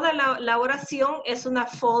 toda la oración es una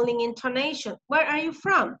falling intonation. Where are you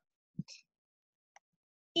from?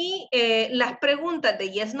 Y las preguntas de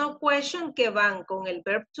yes, no question que van con el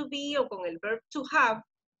verb to be o con el verb to have,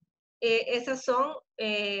 esas son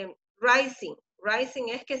rising. Rising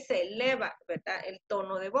es que se eleva, ¿verdad? El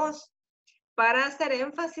tono de voz para hacer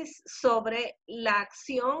énfasis sobre la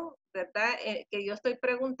acción, ¿verdad? Que yo estoy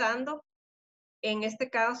preguntando. En este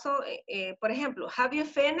caso, por ejemplo, have you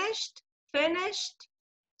finished? Finished.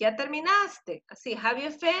 Ya terminaste. Así, have you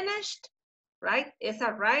finished? Right? Es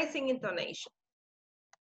a rising intonation.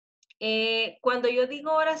 Cuando yo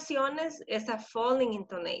digo oraciones, es a falling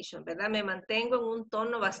intonation, ¿verdad? Me mantengo en un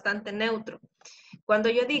tono bastante neutro. Cuando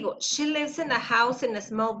yo digo, she lives in a house in a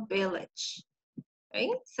small village.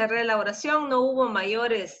 Cerré la oración, no hubo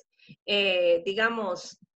mayores,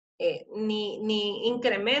 digamos, ni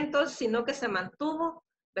incrementos, sino que se mantuvo,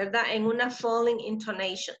 ¿verdad? En una falling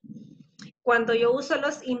intonation. Cuando yo uso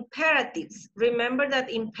los imperatives, remember that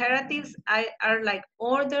imperatives are like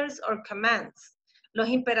orders or commands. Los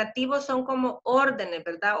imperativos son como órdenes,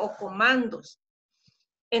 ¿verdad? O comandos.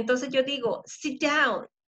 Entonces yo digo, sit down,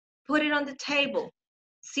 put it on the table,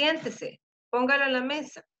 siéntese, póngalo en la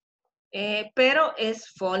mesa. Pero es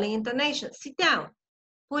falling intonation. Sit down,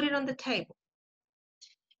 put it on the table.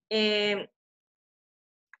 Vean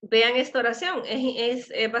esta oración, es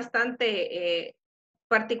bastante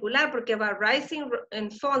particular porque va rising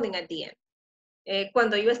and falling at the end.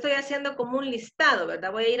 Cuando yo estoy haciendo como un listado,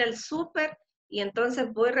 ¿verdad? Voy a ir al súper y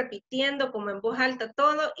entonces voy repitiendo como en voz alta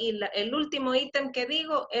todo y el último ítem que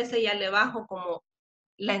digo, ese ya le bajo como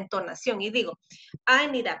la entonación y digo, I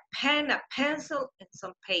need a pen, a pencil, and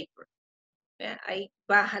some paper. Ahí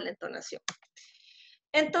baja la entonación.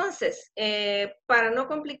 Entonces, para no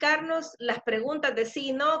complicarnos, las preguntas de sí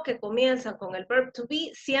y no que comienzan con el verb to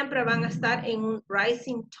be siempre van a estar en un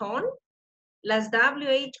rising tone. Las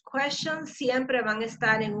WH questions siempre van a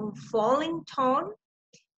estar en un falling tone.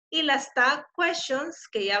 Y las tag questions,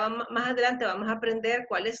 que ya más adelante vamos a aprender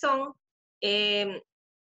cuáles son,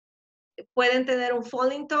 pueden tener un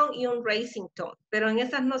falling tone y un rising tone. Pero en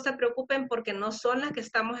esas no se preocupen porque no son las que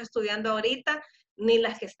estamos estudiando ahorita, ni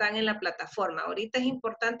las que están en la plataforma. Ahorita es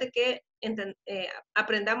importante que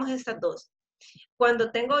aprendamos estas dos.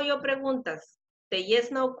 Cuando tengo yo preguntas de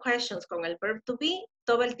yes, no questions con el verb to be,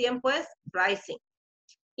 todo el tiempo es rising.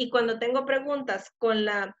 Y cuando tengo preguntas con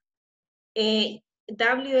la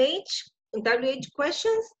WH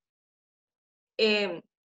questions,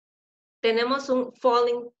 tenemos un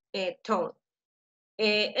falling tone.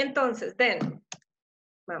 Entonces,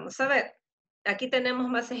 vamos a ver. Aquí tenemos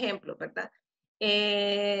más ejemplos, ¿verdad?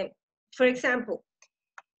 For example,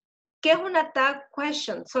 ¿qué es una tag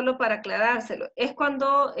question? Solo para aclarárselo. Es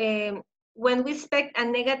cuando, when we expect a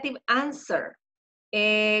negative answer.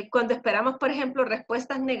 Cuando esperamos, por ejemplo,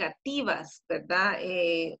 respuestas negativas, ¿verdad?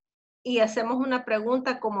 Y hacemos una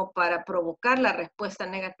pregunta como para provocar la respuesta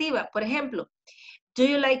negativa. Por ejemplo, do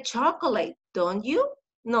you like chocolate? Don't you?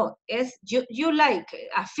 No, es you like,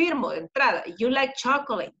 afirmo de entrada, you like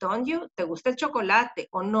chocolate, don't you? ¿Te gusta el chocolate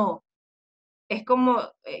o no? Es como,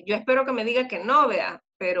 yo espero que me diga que no, vea,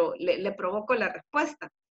 pero le provoco la respuesta.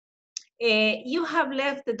 You have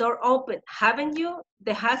left the door open, haven't you?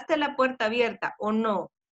 ¿Dejaste la puerta abierta o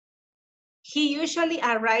no? He usually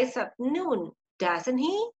arrives at noon, doesn't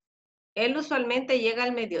he? Él usualmente llega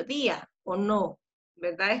al mediodía o no,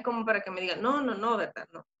 ¿verdad? Es como para que me digan, no, ¿verdad?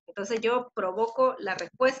 No. Entonces yo provoco la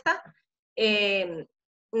respuesta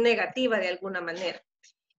negativa de alguna manera.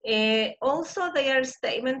 Also, they are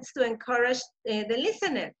statements to encourage the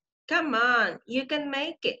listener. Come on, you can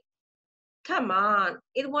make it. Come on,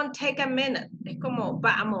 it won't take a minute. Es como,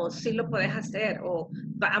 vamos, sí lo puedes hacer. O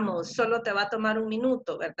vamos, solo te va a tomar un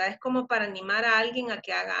minuto, ¿verdad? Es como para animar a alguien a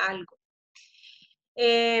que haga algo.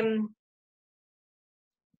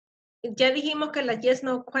 Ya dijimos que las yes,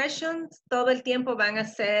 no questions todo el tiempo van a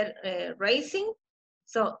ser raising.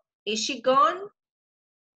 So, is she gone?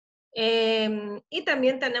 Y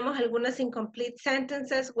también tenemos algunas incomplete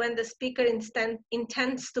sentences when the speaker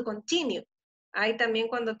intends to continue. Hay también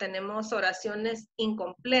cuando tenemos oraciones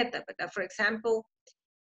incompletas, ¿verdad? For example,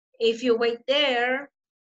 if you wait there,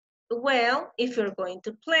 well, if you're going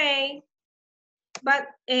to play. But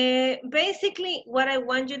basically, what I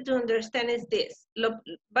want you to understand is this.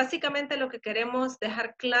 Básicamente lo que queremos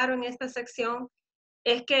dejar claro en esta sección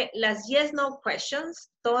es que las yes, no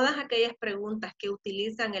questions, todas aquellas preguntas que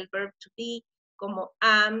utilizan el verb to be como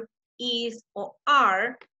am, is o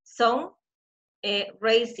are, son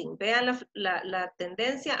raising. Vean la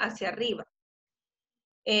tendencia hacia arriba.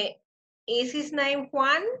 Is his name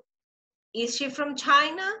Juan? Is she from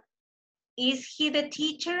China? Is he the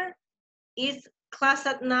teacher? Is class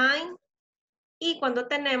at 9? Y cuando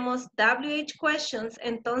tenemos WH questions,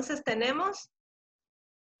 entonces tenemos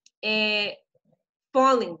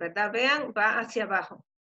falling, ¿verdad? Vean, va hacia abajo.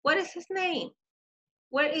 What is his name?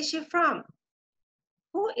 Where is she from?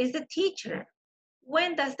 Who is the teacher?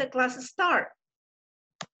 When does the class start?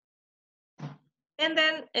 And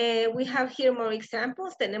then we have here more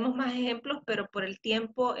examples. Tenemos más ejemplos, pero por el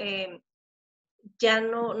tiempo ya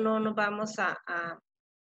no nos vamos a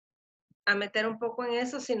meter un poco en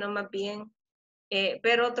eso, sino más bien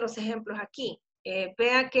ver otros ejemplos aquí.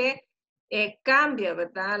 Vea que cambia,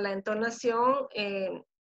 ¿verdad? La entonación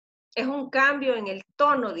es un cambio en el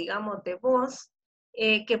tono, digamos, de voz,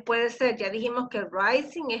 que puede ser, ya dijimos que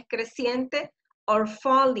rising es creciente, or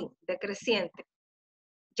falling, decreciente.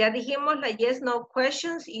 Ya dijimos la yes, no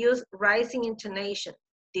questions use rising intonation.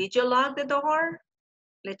 Did you lock the door?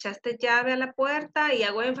 Le echaste llave a la puerta y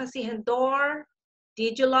hago énfasis en door.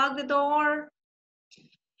 Did you lock the door?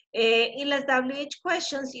 Y las WH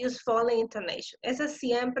questions use falling intonation. Esas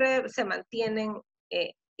siempre se mantienen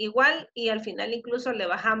igual y al final incluso le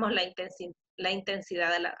bajamos la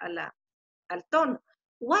intensidad al tono.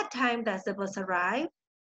 What time does the bus arrive?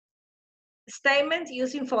 Statements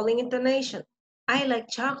using falling intonation. I like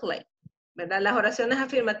chocolate. ¿Verdad? Las oraciones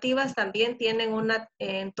afirmativas también tienen una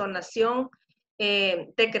entonación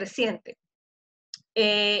decreciente.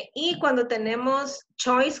 Y cuando tenemos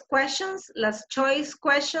choice questions, las choice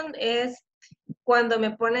questions es cuando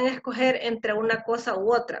me ponen a escoger entre una cosa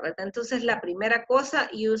u otra, ¿verdad? Entonces la primera cosa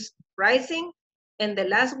use rising and the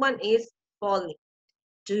last one is falling.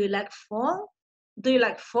 Do you like fall? Do you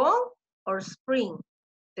like fall or spring?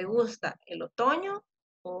 ¿Te gusta el otoño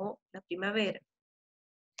o la primavera?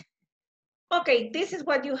 Okay, this is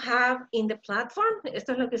what you have in the platform.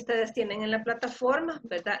 Esto es lo que ustedes tienen en la plataforma,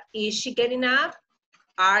 ¿verdad? Is she getting up?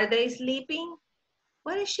 Are they sleeping?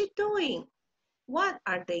 What is she doing? What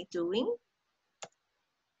are they doing?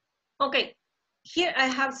 Okay, here I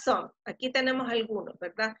have some. Aquí tenemos algunos,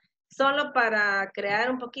 ¿verdad? Solo para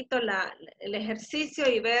crear un poquito el ejercicio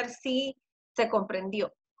y ver si se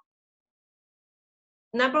comprendió.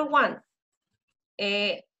 Number one,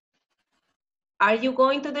 are you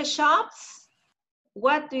going to the shops?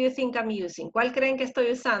 What do you think I'm using? ¿Cuál creen que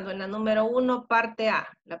estoy usando en la número 1, parte A?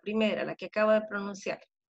 La primera, la que acabo de pronunciar.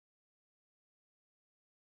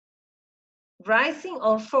 Rising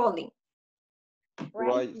or falling?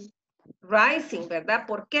 Rising. Rising, ¿verdad?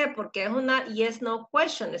 ¿Por qué? Porque es una yes, no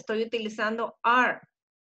question. Estoy utilizando are.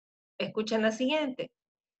 Escuchen la siguiente.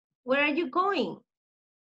 Where are you going?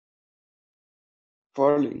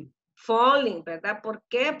 Falling. Falling, ¿verdad? ¿Por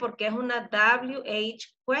qué? Porque es una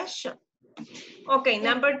WH question. Okay,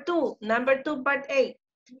 number two, part A.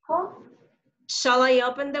 Shall I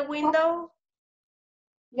open the window?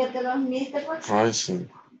 Rising.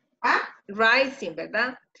 Rising,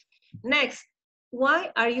 ¿verdad? Next, why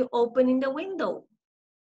are you opening the window?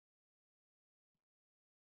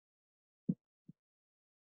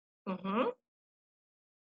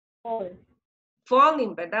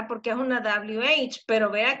 Falling, ¿verdad? Porque es una WH, pero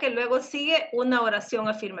vea que luego sigue una oración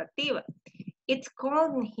afirmativa. It's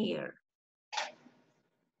cold in here.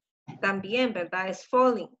 También, ¿verdad? Es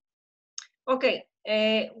falling. Okay,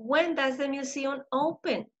 when does the museum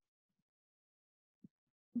open?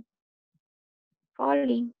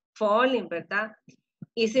 Falling. Falling, ¿verdad?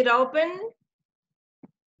 Is it open?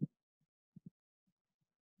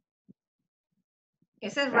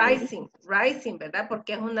 Ese es rising, ¿verdad?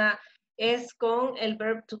 Porque es con el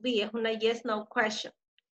verb to be, es una yes, no question.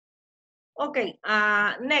 Okay,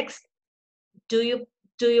 next. Do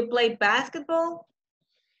you play basketball?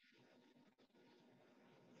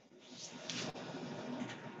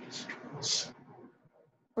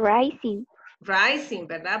 Rising. Rising,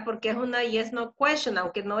 ¿verdad? Porque es una yes, no question,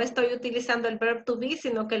 aunque no estoy utilizando el verb to be,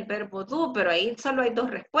 sino que el verbo do, pero ahí solo hay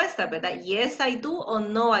dos respuestas, ¿verdad? Yes, I do o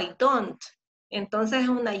no, I don't. Entonces es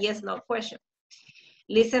una yes, no question.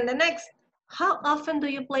 Listen the next. How often do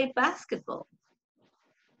you play basketball?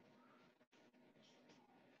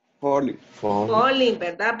 Falling. Falling,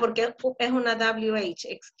 ¿verdad? Porque es una WH.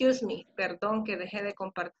 Excuse me, perdón que dejé de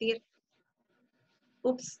compartir.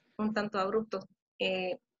 Ups, un tanto abrupto.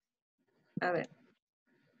 A ver.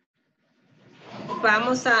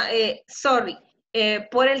 Vamos a, sorry.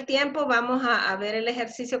 Por el tiempo vamos a ver el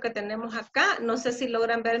ejercicio que tenemos acá. No sé si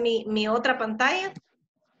logran ver mi otra pantalla.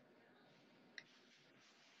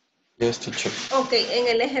 Yes, teacher. Okay, en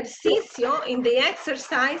el ejercicio, in the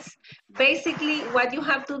exercise, basically what you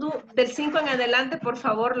have to do, del 5 en adelante, por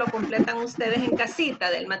favor, lo completan ustedes en casita,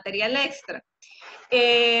 del material extra.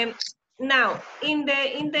 Now, in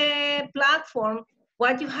the platform,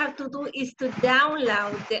 what you have to do is to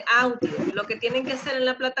download the audio. Lo que tienen que hacer en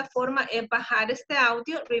la plataforma es bajar este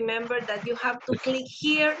audio. Remember that you have to click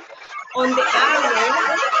here on the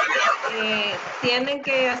arrow. Tienen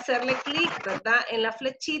que hacerle clic, ¿verdad? En la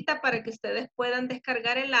flechita para que ustedes puedan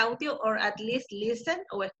descargar el audio or at least listen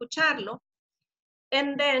o escucharlo.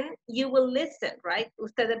 And then you will listen, right?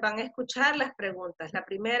 Ustedes van a escuchar las preguntas. La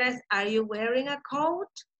primera es, are you wearing a coat?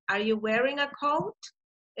 Are you wearing a coat?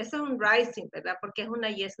 Eso es un rising, ¿verdad? Porque es una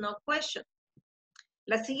yes, no question.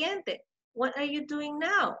 La siguiente, what are you doing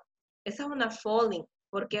now? Esa es una falling,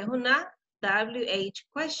 porque es una WH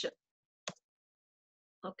question.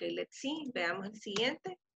 Ok, let's see. Veamos el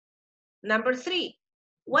siguiente. Number 3.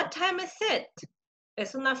 What time is it?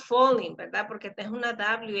 Es una falling, ¿verdad? Porque esta es una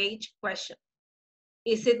WH question.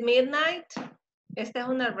 Is it midnight? Esta es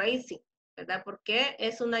una raising, ¿verdad? Porque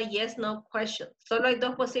es una yes, no question. Solo hay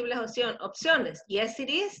dos posibles opciones. Yes, it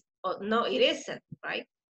is, o no, it isn't, right?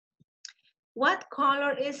 What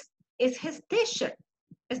color is his t-shirt?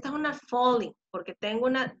 Esta es una falling, porque tengo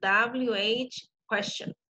una WH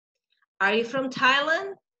question. Are you from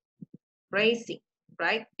Thailand? Raising,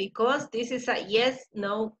 right? Because this is a yes,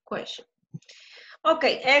 no question.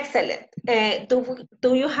 Okay, excellent.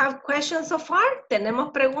 Do you have questions so far?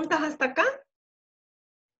 ¿Tenemos preguntas hasta acá?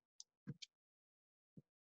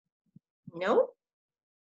 No?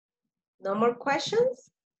 No more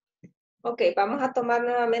questions? Ok, vamos a tomar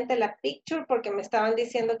nuevamente la picture porque me estaban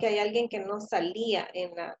diciendo que hay alguien que no salía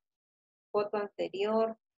en la foto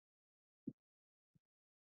anterior.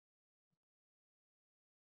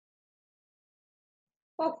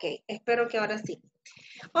 Ok, espero que ahora sí.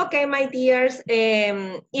 Okay, my dears,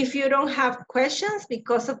 if you don't have questions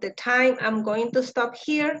because of the time, I'm going to stop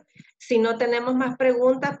here. Si no tenemos más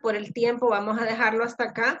preguntas por el tiempo, vamos a dejarlo hasta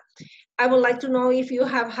acá. I would like to know if you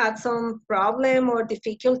have had some problem or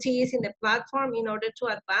difficulties in the platform in order to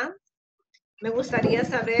advance. Me gustaría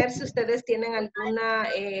saber si ustedes tienen alguna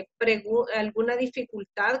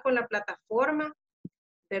dificultad con la plataforma,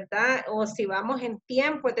 ¿verdad? O si vamos en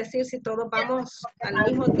tiempo, es decir, si todos vamos al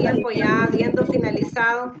mismo tiempo ya habiendo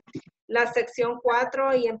finalizado la sección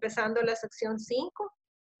 4 y empezando la sección 5.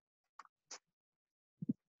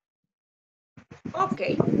 Ok.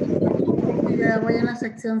 Ya voy en la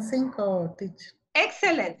sección 5, teacher.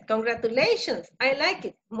 Excellent. Congratulations. I like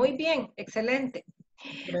it. Muy bien. Excelente.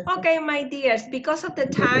 Gracias. Okay, my dears, because of the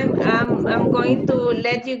time, I'm going to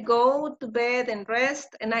let you go to bed and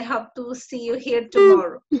rest, and I hope to see you here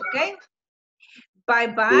tomorrow, okay?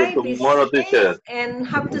 Bye-bye, be safe, and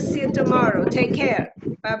hope to see you tomorrow. Take care.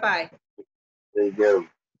 Bye-bye. Thank you.